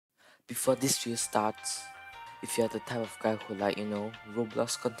Before this video starts, if you're the type of guy who like,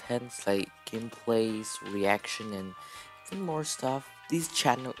 Roblox contents like gameplays, reaction, and even more stuff, this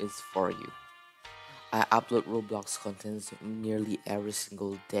channel is for you. I upload Roblox contents nearly every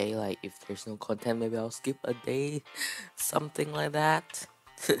single day. Like if there's no content, maybe I'll skip a day, something like that.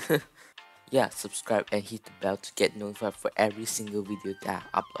 Yeah, subscribe and hit the bell to get notified for every single video that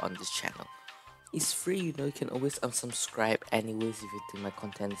I upload on this channel. It's free, you can always unsubscribe anyways if you think my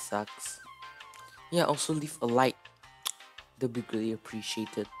content sucks. Yeah, also leave a like, that'd be greatly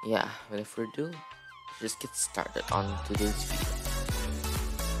appreciated. Yeah, without further ado, let's just get started on today's video.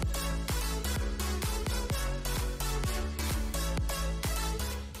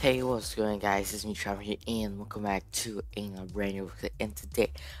 Hey, what's going on, guys? It's me Trevor here and welcome back to a brand new video. And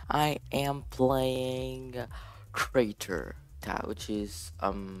today I am playing Traitor, which is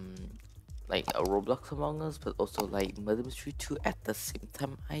like a Roblox Among Us, but also like Murder Mystery 2 at the same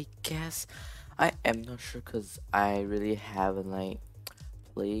time, I guess. I am not sure because I really haven't like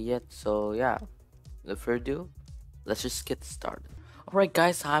played yet. So yeah, without further ado, let's just get started. Alright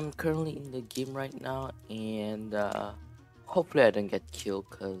guys, I'm currently in the game right now and hopefully I don't get killed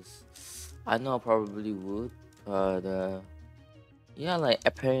because I know I probably would, but yeah, like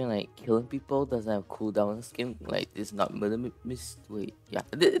apparently like killing people doesn't have cooldown in this game. Like this is not Murder Mystery. Yeah,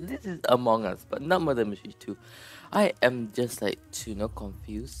 this is Among Us, but not Murder Mystery 2. I am just like too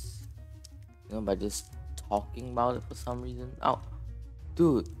confused, by just talking about it for some reason. Oh,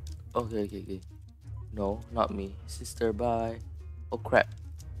 dude. Okay. No, not me, sister. Bye. Oh crap.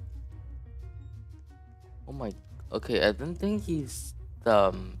 Oh my. Okay, I don't think he's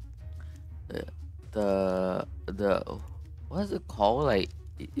the the what is it called? Like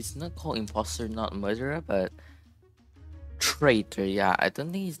it's not called imposter, not murderer, but traitor. Yeah, I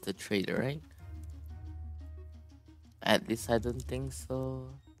don't think he's the traitor, right? At least I don't think so.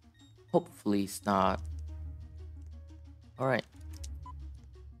 Hopefully it's not. Alright.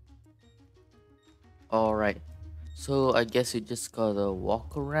 So I guess you just gotta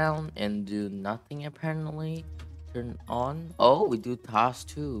walk around and do nothing apparently. Turn on. Oh, we do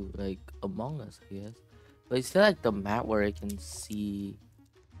tasks too, like Among Us, I guess. But is there like the map where I can see,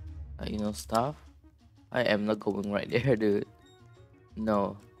 stuff? I am not going right there, dude.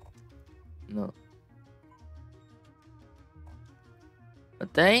 No.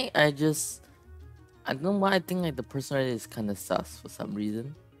 But then I don't know why I think like the person right is kind of sus for some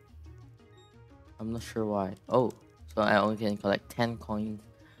reason. I'm not sure why. Oh, so I only can collect 10 coins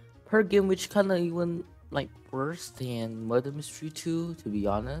per game, which kind of even like worse than Murder Mystery 2, to be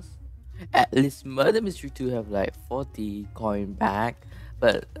honest. At least Murder Mystery 2 have like 40 coin back,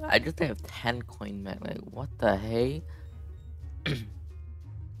 but I just have 10 coin back. Like what the hey?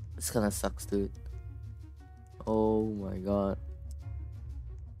 This kind of sucks, dude. Oh my god.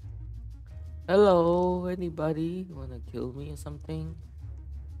 Hello, anybody wanna kill me or something?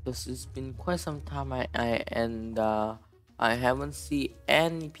 Because it's been quite some time I haven't seen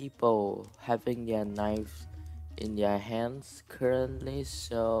any people having their knives in their hands currently.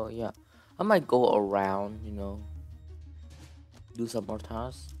 So yeah, I might go around, do some more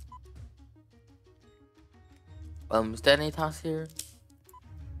tasks. Is there any tasks here?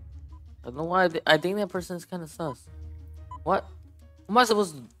 I don't know why. I think that person is kind of sus. What? What am I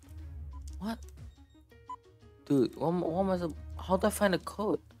supposed to? What? Dude, what am I supposed? How do I find a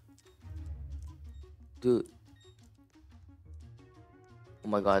code? Dude. Oh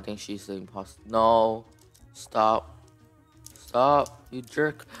my god, I think she's the imposter. No. Stop. Stop, you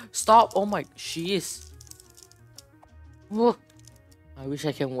jerk. Stop. Oh my, she is. Whoa. I wish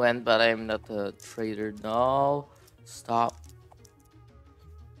I can win, but I am not a traitor. No. Stop.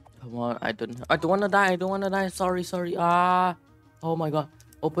 Come on, I don't wanna die. I don't wanna die. Sorry. Ah. Oh my god.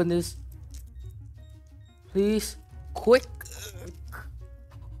 Open this. Please. Quick.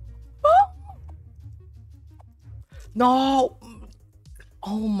 No.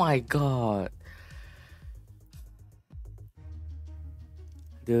 Oh my god.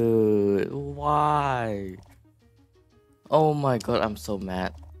 Dude, why? Oh my god, I'm so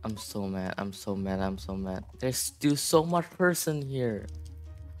mad. I'm so mad. There's still so much person here.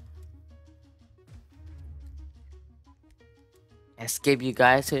 Escape, you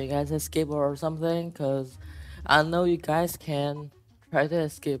guys. Can you guys escape or something? Cause I know you guys can try to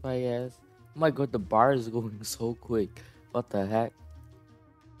escape, I guess. Oh my god, the bar is going so quick. What the heck?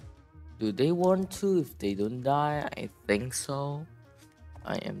 Do they want to if they don't die? I think so.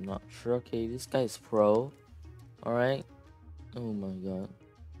 I am not sure. Okay, this guy is pro. Alright. Oh my god.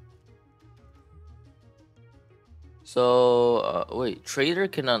 So, wait, trader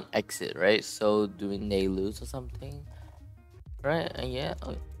cannot exit, right? So, doing they lose or something? Right? Yeah.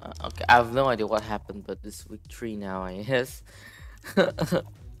 Okay, I have no idea what happened, but this week 3 now, I guess.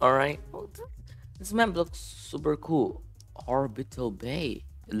 Alright. Oh, this map looks super cool. Orbital Bay.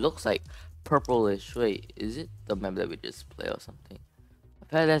 It looks like purplish. Wait, is it the map that we just played or something? I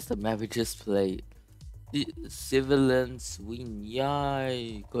bet that's the map we just played. The civilians win.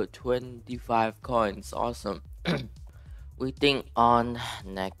 Yay! Got 25 coins. Awesome. Waiting on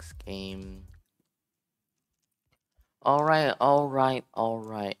next game. Alright. Oh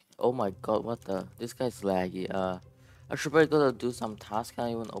my god, what the? This guy's laggy. I should probably go to do some task. Can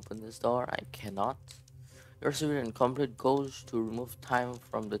I even open this door? I cannot. Your civilian complete goals to remove time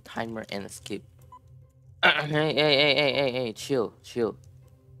from the timer and escape. Hey, chill.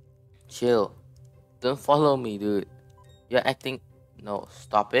 Don't follow me, dude. You're acting. No,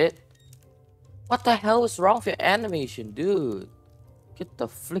 stop it. What the hell is wrong with your animation, dude? Get the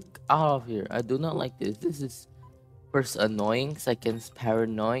flick out of here. I do not like this. This is first annoying, second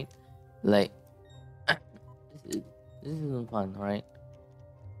paranoid. Like, this isn't fun, right?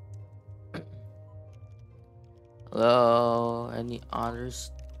 Hello, any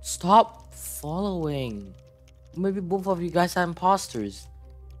others? Stop following. Maybe both of you guys are imposters.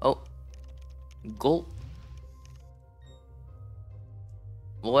 Oh, go.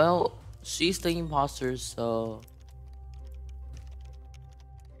 Well, she's the imposter, so.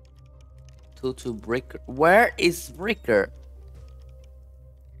 To Breaker. Where is Breaker?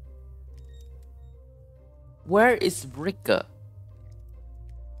 Where is Breaker?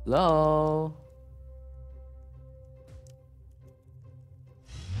 Hello?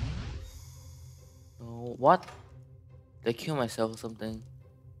 Oh, what? Did I kill myself or something?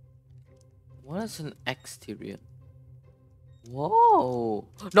 What is an exterior? Whoa!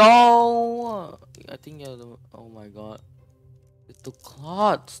 No! I think you're the. Oh my god. It's the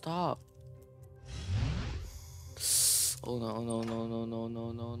clot. Stop. Oh no.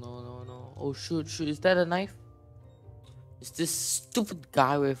 Oh shoot. Is that a knife? Is this stupid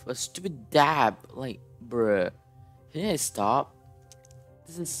guy with a stupid dab? Like, bruh. Can you stop?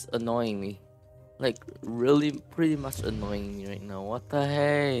 This is annoying me. Like, really pretty much annoying me right now. What the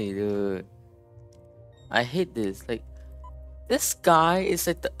hey, dude? I hate this. Like, this guy is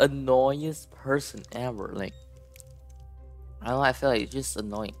like the annoyingest person ever. Like, I don't know, I feel like it's just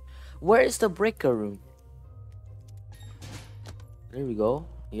annoying. Where is the breaker room? There we go.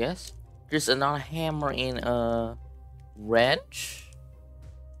 Yes. There's another hammer and a wrench.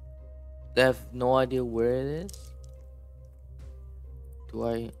 I have no idea where it is. Do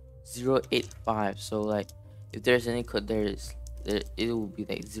I 085? So like, if there's any code, it will be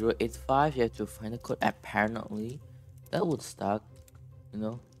like 085. You have to find the code. Apparently, that would stuck. You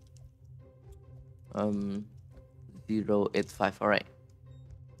know. 085. All right.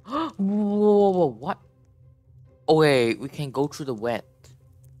 Whoa, what? Oh wait, we can go through the wet.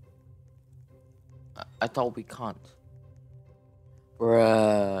 I thought we can't.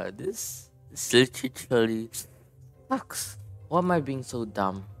 Bruh, this literally sucks. Why am I being so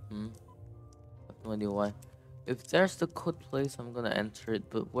dumb? I have no idea why. If there's the code place, I'm gonna enter it.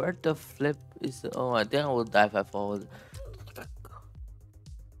 But where the flip is the... Oh, I think I will die if I fall.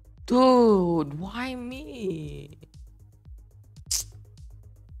 Dude, why me?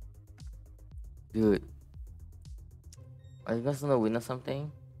 Dude. Are you guys gonna win or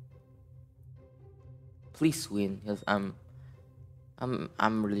something? Please win, because I'm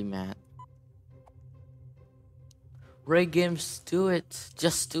really mad. Ray Games, do it.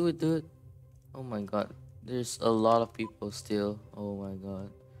 Just do it, dude. Oh my god. There's a lot of people still. Oh my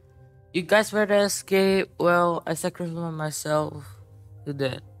god. You guys better escape. Well, I sacrificed myself to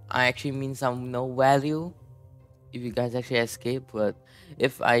that. I actually mean some no value if you guys actually escape, but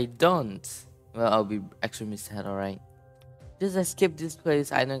if I don't, well, I'll be extremely sad, alright? Just escape this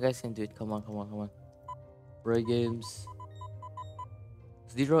place. I know you guys can do it. Come on. Ray Games.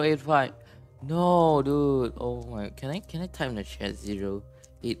 085. No, dude. Oh my. Can I type in the chat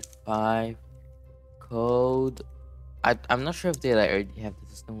 085 code? I'm not sure if they like already have the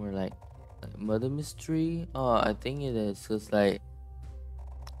system where like murder mystery. Oh, I think it is. Cause like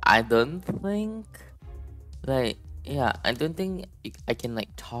I don't think like yeah, I don't think I can like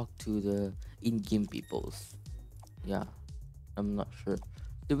talk to the in-game peoples. Yeah, I'm not sure.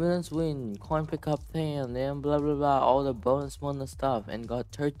 Civilians win, coin pickup 10, and blah blah blah, all the bonus stuff, and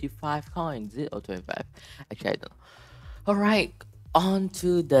got 35 coins. Is it? Or 25? Actually, I don't know. Alright, on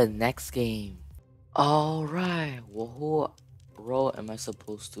to the next game. Alright, who role am I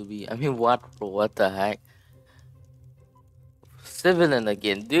supposed to be? I mean, what role? What the heck? Civilian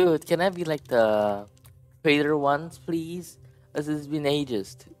again. Dude, can I be like the traitor ones, please? As it's been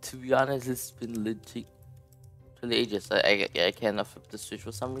ages. To be honest, it's been legit. to the ages. I cannot flip the switch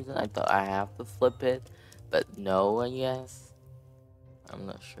for some reason. I thought I have to flip it, but no, I guess. I'm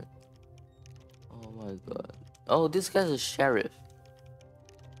not sure. Oh my god. Oh, this guy's a sheriff.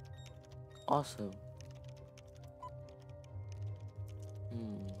 Awesome.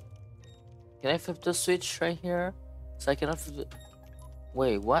 Can I flip the switch right here? So I cannot flip it.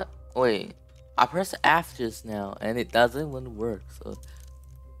 Wait, what? Wait. I press F just now and it doesn't even work. So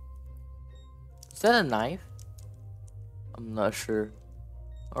is that a knife? I'm not sure.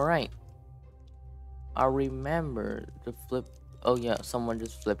 Alright. I remember the flip. Oh yeah, someone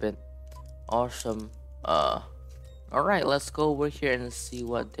just flip it. Awesome. Alright, let's go over here and see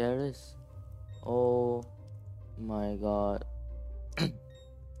what there is. Oh my god.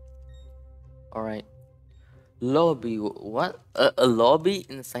 Alright. Lobby. What? A lobby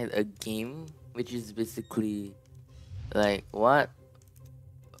inside a game? Which is basically like what?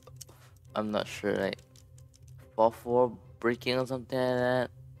 I'm not sure. Like 4-4 breaking or something like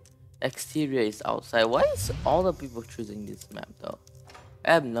that. Exterior is outside. Why is all the people choosing this map though?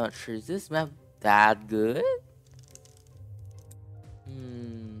 I'm not sure. Is this map that good?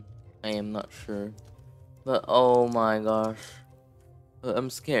 I am not sure. But oh my gosh.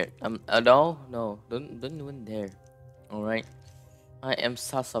 I'm scared. No, don't even dare. Alright. I am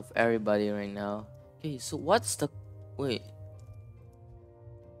sus of everybody right now. Okay, so what's the wait?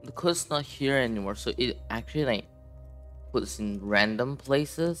 The code's not here anymore, so it actually like puts in random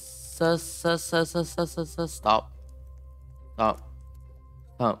places. Stop. Stop.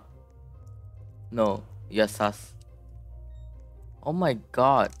 Stop. No. Yes, sus. Oh my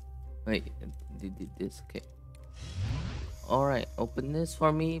god. Wait, did this. Okay. Alright, open this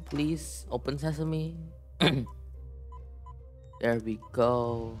for me, please. Open sesame. There we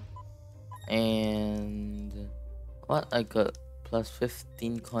go. And what? I got plus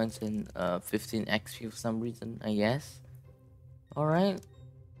 15 coins and 15 XP for some reason, I guess. Alright.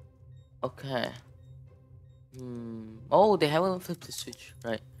 Okay. Oh, they haven't flipped the switch.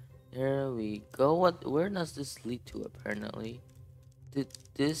 Right. There we go. Where does this lead to apparently?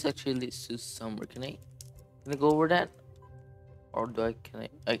 This actually leads to somewhere. Can I go over that? Or can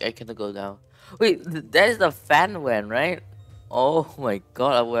I cannot go down. Wait, that is the fan one, right? Oh my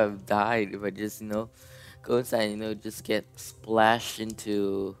god, I would have died if I just, go inside and, just get splashed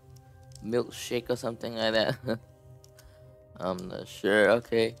into milkshake or something like that. I'm not sure.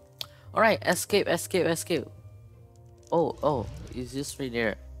 Okay. Alright, escape. Oh, it's just right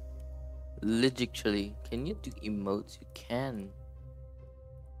there. Literally. Can you do emotes? You can.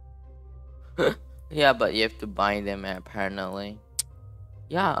 Yeah, but you have to buy them apparently.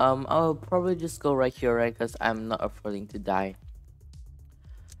 Yeah, I'll probably just go right here, right? Because I'm not affording to die.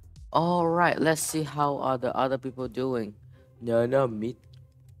 Alright, let's see how are the other people doing. Nana Mituki,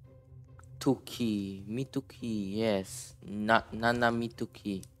 yes. Not Nana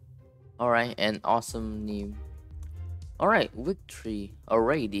Mituki. Alright, an awesome name. Alright, victory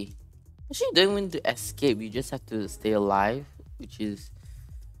already. Actually, you don't need to escape, you just have to stay alive, which is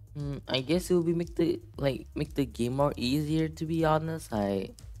I guess it will be make the game more easier, to be honest.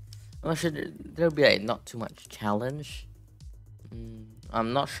 I'm not sure there'll be like not too much challenge.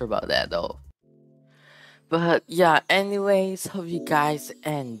 I'm not sure about that though. But yeah, anyways, hope you guys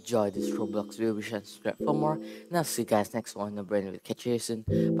enjoyed this Roblox video. Be sure to subscribe for more, and I'll see you guys next one. No brain will catch you soon.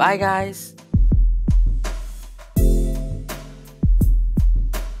 Bye guys.